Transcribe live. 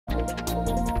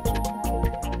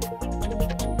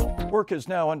Work is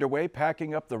now underway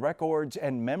packing up the records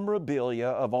and memorabilia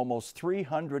of almost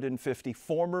 350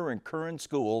 former and current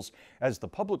schools as the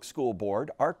Public School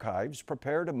Board archives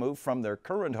prepare to move from their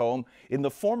current home in the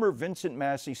former Vincent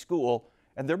Massey School,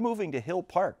 and they're moving to Hill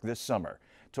Park this summer.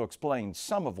 To explain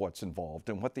some of what's involved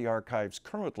and what the archives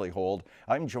currently hold,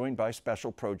 I'm joined by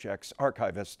Special Projects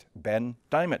Archivist Ben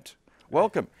Dyment.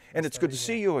 Welcome, and it's good to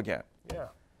see you again. Yeah.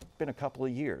 Been a couple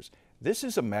of years. This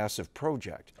is a massive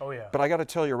project. Oh, yeah. But I got to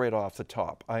tell you right off the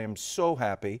top, I am so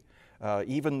happy,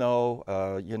 even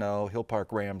though, Hill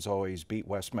Park Rams always beat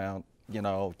Westmount,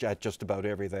 at just about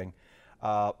everything.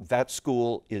 That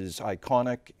school is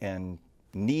iconic and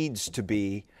needs to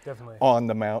be Definitely on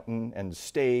the mountain and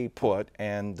stay put,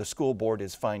 and the school board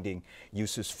is finding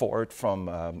uses for it from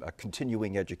a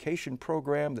continuing education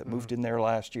program that moved in there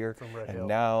last year, and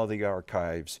now the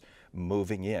archives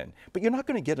moving in. But you're not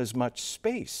going to get as much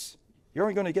space. You're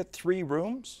only going to get 3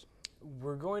 rooms?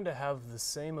 We're going to have the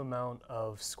same amount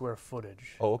of square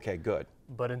footage. Oh, okay, good.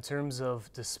 But in terms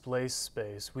of display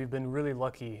space, we've been really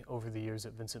lucky over the years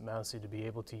at Vincent Massey to be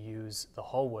able to use the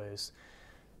hallways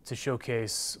to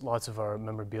showcase lots of our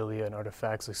memorabilia and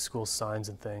artifacts like school signs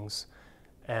and things.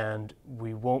 And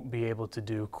we won't be able to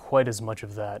do quite as much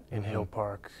of that in Hill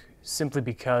Park, simply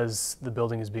because the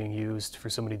building is being used for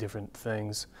so many different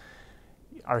things.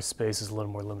 Our space is a little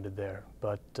more limited there,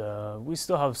 but we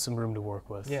still have some room to work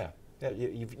with. Yeah,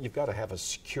 you've got to have a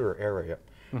secure area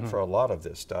for a lot of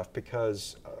this stuff,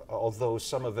 because although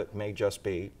some of it may just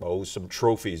be, some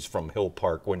trophies from Hill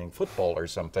Park winning football or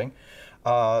something,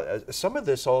 some of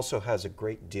this also has a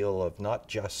great deal of not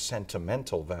just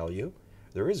sentimental value.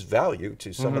 There is value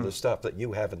to some of the stuff that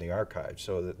you have in the archive,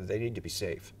 so that they need to be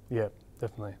safe. Yeah,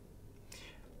 definitely.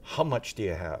 How much do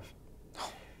you have?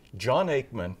 John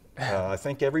Aikman, I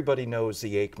think everybody knows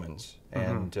the Aikmans,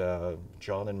 and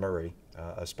John and Murray,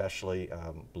 especially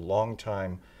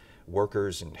longtime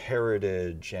workers in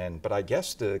heritage, but I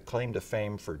guess the claim to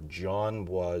fame for John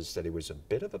was that he was a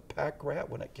bit of a pack rat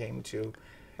when it came to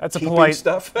keeping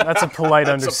stuff. That's a polite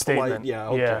That's understatement. Yeah,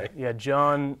 okay. Yeah,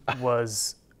 John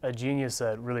was a genius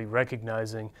at really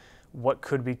recognizing what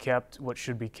could be kept, what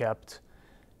should be kept,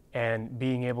 and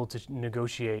being able to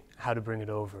negotiate how to bring it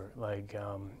over. Like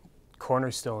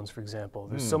cornerstones, for example.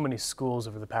 There's so many schools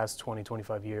over the past 20,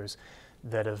 25 years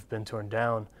that have been torn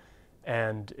down.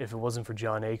 And if it wasn't for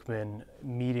John Aikman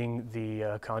meeting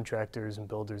the contractors and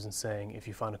builders and saying, if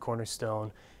you find a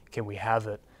cornerstone, can we have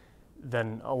it?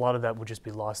 Then a lot of that would just be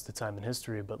lost to time and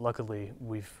history. But luckily,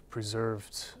 we've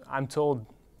preserved, I'm told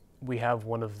we have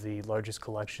one of the largest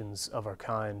collections of our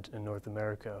kind in North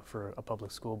America for a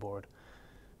public school board.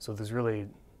 So there's really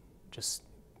just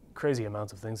crazy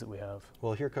amounts of things that we have.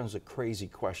 Well, here comes a crazy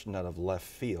question out of left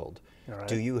field. Right.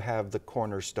 Do you have the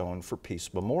cornerstone for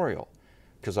Peace Memorial?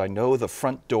 Because I know the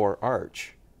front door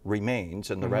arch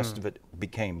remains and the rest of it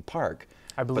became park.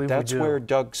 I believe but that's we do. where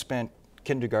Doug spent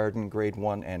kindergarten, grade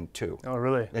 1 and 2. Oh,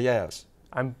 really? Yes.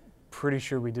 I'm pretty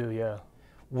sure we do, yeah.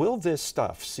 Will this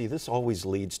stuff, see, this always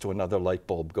leads to another light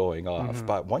bulb going off,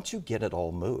 but once you get it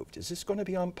all moved, is this going to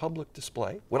be on public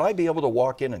display? Would I be able to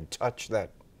walk in and touch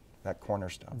that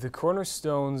cornerstone? The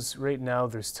cornerstones, right now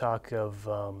there's talk of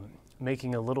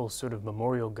making a little sort of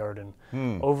memorial garden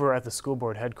over at the school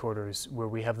board headquarters where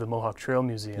we have the Mohawk Trail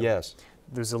Museum. Yes.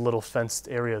 There's a little fenced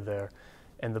area there.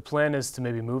 And the plan is to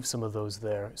maybe move some of those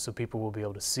there so people will be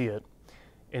able to see it.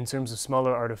 In terms of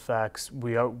smaller artifacts,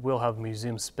 we'll have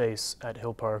museum space at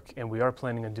Hill Park, and we are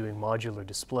planning on doing modular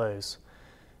displays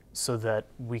so that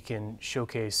we can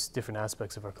showcase different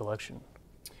aspects of our collection.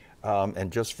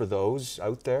 And just for those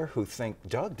out there who think,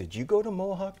 Doug, did you go to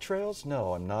Mohawk Trails?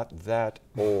 No, I'm not that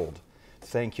old.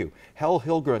 Thank you. Hal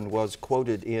Hilgren was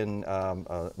quoted in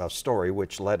a story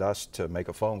which led us to make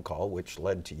a phone call, which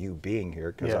led to you being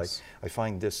here, because I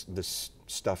find this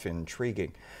stuff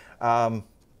intriguing.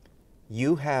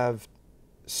 You have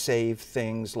saved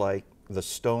things like the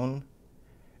stone,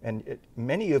 and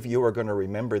many of you are going to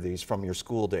remember these from your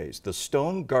school days. The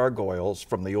stone gargoyles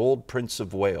from the old Prince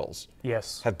of Wales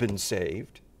have been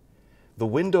saved. The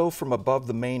window from above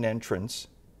the main entrance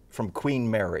from Queen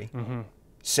Mary,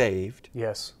 saved.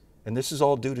 Yes. And this is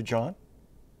all due to John?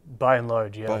 By and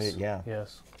large, yes.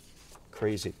 Yes.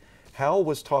 Crazy. Hal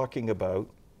was talking about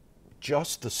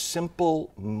just the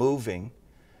simple moving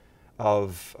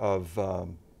of what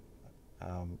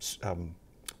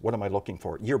am I looking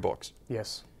for? Yearbooks.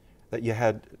 Yes. That you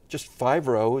had just 5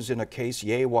 rows in a case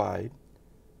yay wide,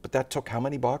 but that took how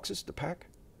many boxes to pack?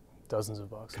 Dozens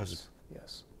of boxes.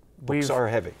 Yes. Books are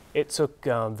heavy. It took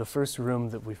the first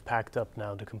room that we've packed up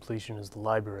now to completion is the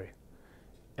library,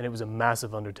 and it was a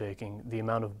massive undertaking. The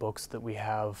amount of books that we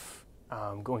have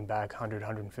going back 100,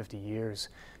 150 years,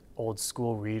 old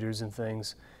school readers and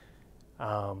things.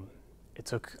 It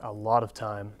took a lot of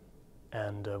time,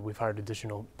 and we've hired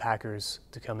additional packers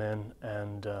to come in,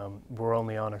 and we're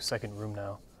only on our second room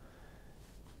now.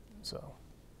 So.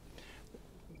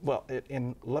 Well,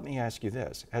 and let me ask you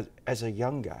this: as a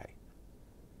young guy,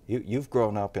 you've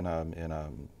grown up in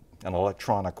an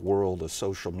electronic world, a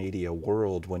social media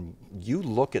world. When you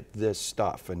look at this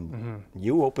stuff and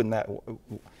you open that,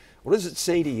 what does it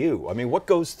say to you? I mean, what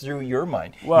goes through your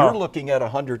mind? Well, you're looking at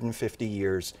 150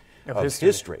 years of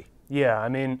history. Yeah, I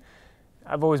mean,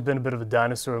 I've always been a bit of a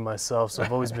dinosaur myself, so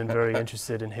I've always been very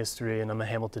interested in history, and I'm a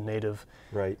Hamilton native.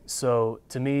 Right. So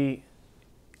to me,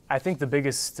 I think the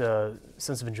biggest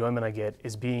sense of enjoyment I get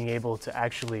is being able to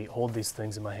actually hold these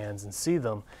things in my hands and see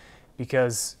them,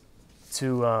 because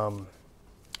to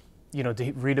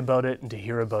to read about it and to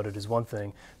hear about it is one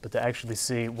thing, but to actually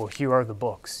see, well, here are the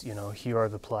books, here are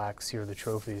the plaques, here are the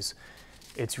trophies.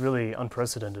 It's really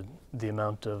unprecedented, the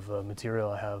amount of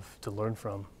material I have to learn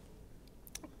from.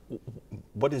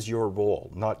 What is your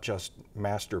role, not just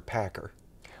master packer?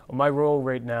 Well, my role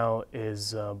right now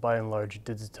is, by and large,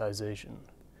 digitization.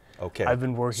 Okay. I've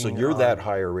been working. So you're that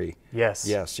hiree. Yes.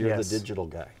 Yes, you're the digital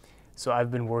guy. So I've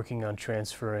been working on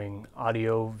transferring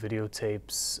audio,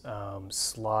 videotapes,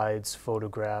 slides,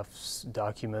 photographs,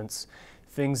 documents,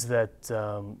 things that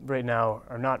right now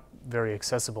are not very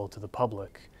accessible to the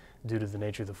public due to the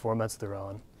nature of the formats they're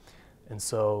on. And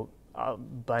so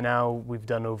by now we've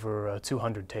done over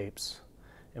 200 tapes,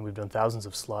 and we've done thousands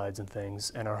of slides and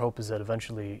things, and our hope is that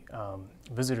eventually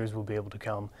visitors will be able to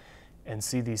come and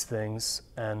see these things,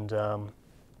 and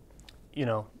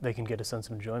they can get a sense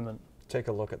of enjoyment. Take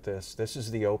a look at this. This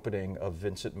is the opening of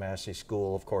Vincent Massey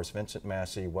School. Of course, Vincent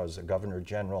Massey was a Governor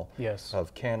General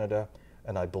of Canada,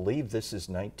 and I believe this is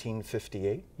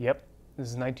 1958? Yep, this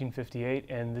is 1958,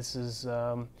 and this is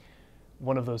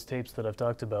one of those tapes that I've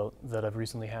talked about that I've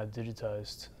recently had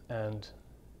digitized. And,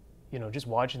 just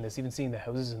watching this, even seeing the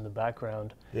houses in the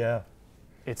background,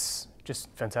 it's just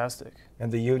fantastic.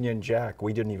 And the Union Jack,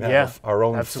 we didn't even have our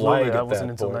own flag at that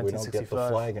wasn't until point. We don't get the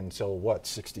 1965. flag until, what,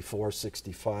 64,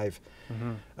 65?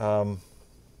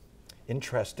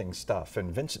 Interesting stuff.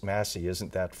 And Vincent Massey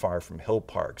isn't that far from Hill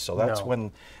Park, so that's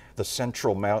when the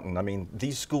Central Mountain, I mean,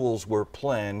 these schools were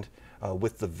planned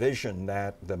with the vision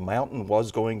that the mountain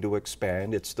was going to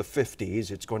expand. It's the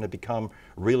 50s. It's going to become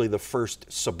really the first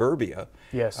suburbia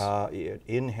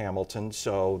in Hamilton.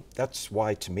 So that's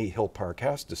why, to me, Hill Park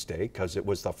has to stay, because it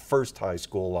was the first high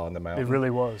school on the mountain. It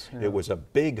really was. Yeah. It was a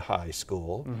big high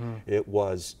school. It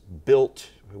was built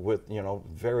with,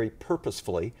 very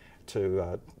purposefully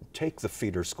to take the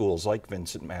feeder schools like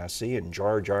Vincent Massey and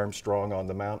George Armstrong on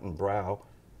the mountain brow.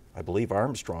 I believe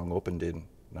Armstrong opened in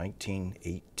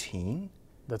 1918.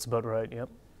 That's about right. Yep.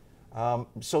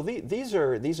 So these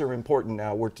are important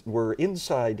now. We're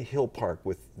inside Hill Park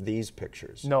with these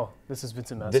pictures. No, this is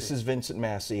Vincent Massey. This is Vincent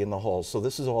Massey in the halls. So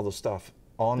this is all the stuff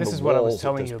on the walls. This is what I was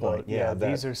telling you about. Yeah,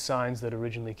 these are signs that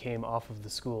originally came off of the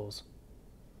schools.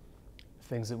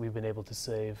 Things that we've been able to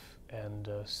save and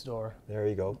store. There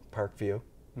you go, Parkview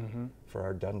for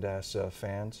our Dundas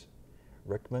fans.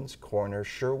 Rickman's Corner,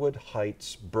 Sherwood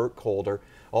Heights, Burkholder,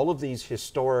 all of these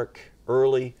historic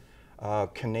early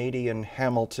Canadian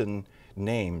Hamilton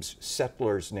names,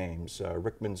 settlers' names,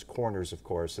 Rickman's Corners, of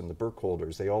course, and the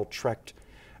Burkholders, they all trekked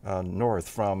north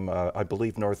from, I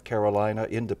believe, North Carolina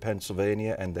into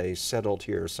Pennsylvania, and they settled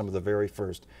here, some of the very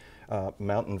first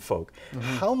mountain folk.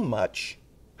 How much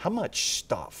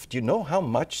stuff, do you know how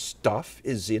much stuff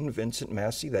is in Vincent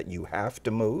Massey that you have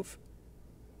to move?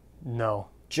 No.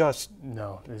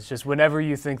 No, it's just whenever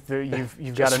you think that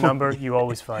you've got a number, you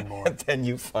always find more. Then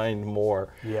you find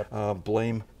more. Yep.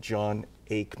 Blame John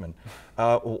Aikman.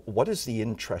 What is the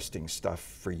interesting stuff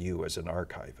for you as an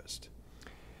archivist?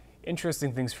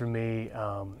 Interesting things for me,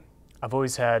 I've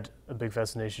always had a big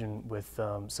fascination with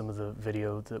some of the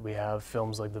video that we have,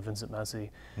 films like the Vincent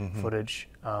Massey footage,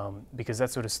 because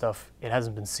that sort of stuff, it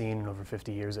hasn't been seen in over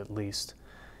 50 years at least.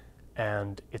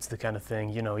 And it's the kind of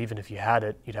thing, even if you had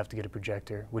it, you'd have to get a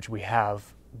projector, which we have,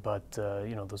 but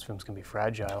those films can be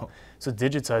fragile. So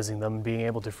digitizing them, being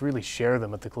able to freely share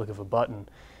them at the click of a button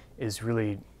is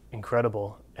really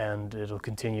incredible, and it'll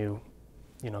continue,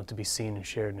 to be seen and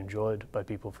shared and enjoyed by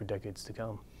people for decades to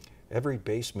come. Every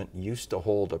basement used to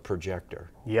hold a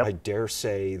projector. Yep. I dare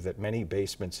say that many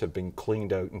basements have been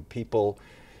cleaned out, and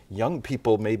young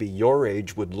people maybe your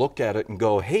age would look at it and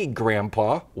go, "Hey,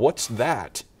 Grandpa, what's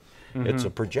that?" It's a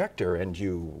projector, and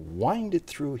you wind it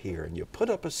through here, and you put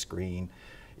up a screen.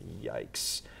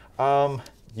 Yikes!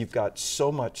 You've got so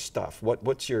much stuff.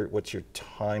 What's your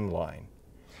timeline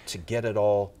to get it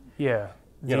all Yeah.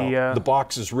 You know, the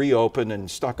box is reopened and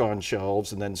stuck on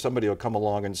shelves, and then somebody will come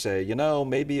along and say, you know,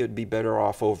 maybe it'd be better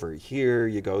off over here.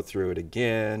 You go through it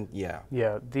again. Yeah.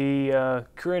 Yeah. The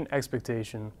current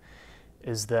expectation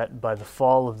is that by the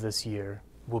fall of this year,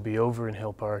 we'll be over in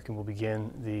Hill Park and we'll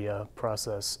begin the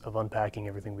process of unpacking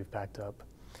everything we've packed up.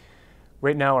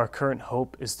 Right now, our current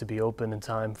hope is to be open in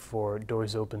time for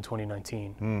Doors Open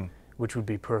 2019, which would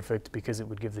be perfect because it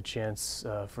would give the chance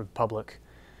for the public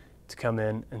to come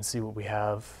in and see what we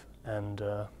have, and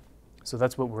so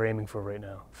that's what we're aiming for right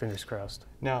now, fingers crossed.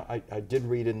 Now, I did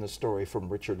read in the story from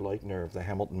Richard Leitner of the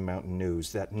Hamilton Mountain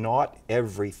News that not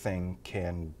everything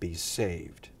can be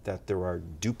saved, that there are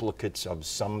duplicates of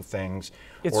some things,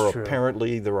 it's or true.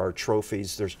 Apparently there are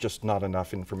trophies. There's just not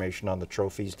enough information on the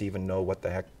trophies to even know what the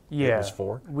heck it was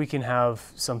for. We can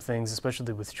have some things,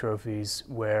 especially with trophies,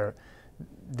 where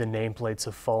the nameplates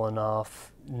have fallen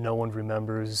off. No one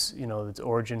remembers, you know, its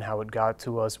origin, how it got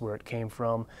to us, where it came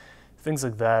from, things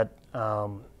like that.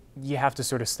 You have to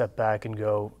sort of step back and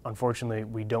go, unfortunately,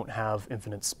 we don't have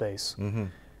infinite space.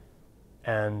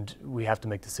 And we have to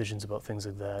make decisions about things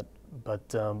like that.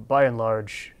 But by and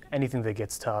large, anything that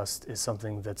gets tossed is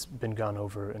something that's been gone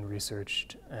over and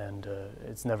researched, and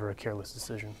it's never a careless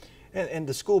decision. And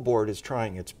the school board is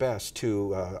trying its best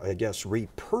to, I guess,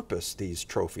 repurpose these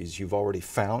trophies. You've already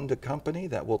found a company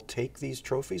that will take these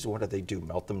trophies. What do they do?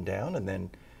 Melt them down and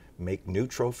then make new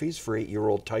trophies for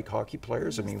 8-year-old tyke hockey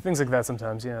players? I mean, things like that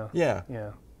sometimes, yeah. Yeah.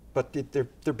 Yeah. But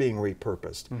they're being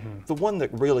repurposed. The one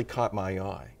that really caught my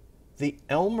eye, the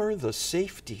Elmer the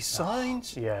safety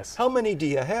signs. Yes. How many do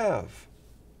you have?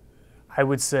 I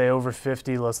would say over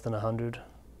 50, less than 100.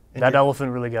 That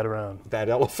elephant really got around. That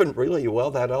elephant really, well,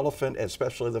 that elephant,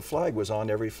 especially the flag, was on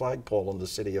every flagpole in the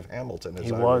city of Hamilton, as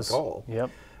I recall. Yep.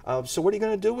 So what are you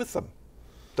going to do with them?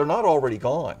 They're not already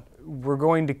gone. We're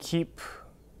going to keep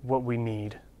what we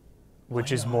need,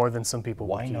 which is more than some people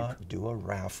will keep. Why not do a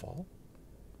raffle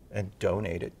and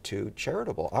donate it to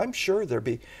charitable? I'm sure there'd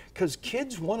be, because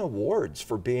kids won awards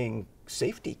for being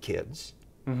safety kids.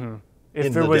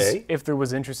 If there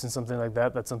was interest in something like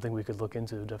that, that's something we could look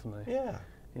into, definitely. Yeah.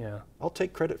 Yeah. I'll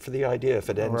take credit for the idea if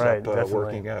it ends up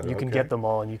working out. You can get them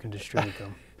all and you can distribute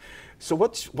them. So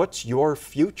what's your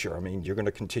future? I mean, you're going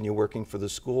to continue working for the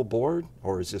school board,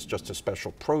 or is this just a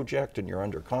special project and you're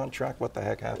under contract? What the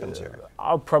heck happens here?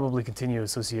 I'll probably continue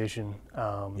association.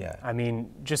 Yeah. I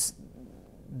mean, just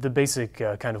the basic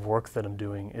kind of work that I'm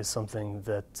doing is something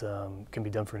that can be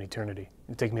done for an eternity.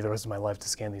 It'd take me the rest of my life to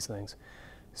scan these things.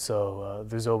 So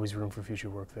there's always room for future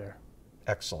work there.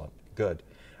 Excellent. Good.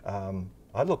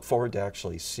 I look forward to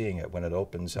actually seeing it when it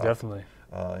opens up. Definitely.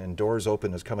 And Doors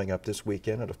Open is coming up this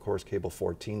weekend, and of course Cable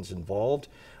 14's involved,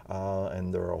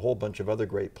 and there are a whole bunch of other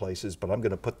great places, but I'm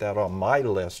going to put that on my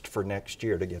list for next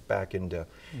year to get back into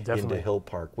Hill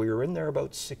Park. We were in there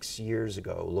about 6 years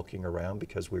ago looking around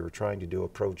because we were trying to do a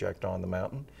project on the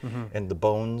mountain, and the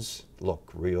bones look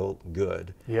real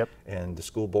good. Yep. And the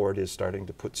school board is starting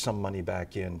to put some money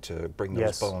back in to bring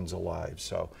those bones alive.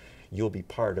 So you'll be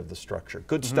part of the structure.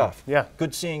 Good stuff. Yeah.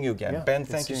 Good seeing you again. Yeah, Ben,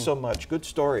 thank you so much. Good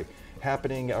story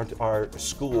happening at our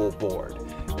school board.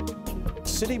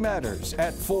 City Matters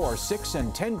at 4, 6,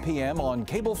 and 10 p.m. on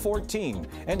Cable 14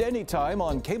 and anytime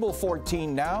on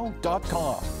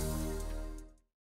cable14now.com.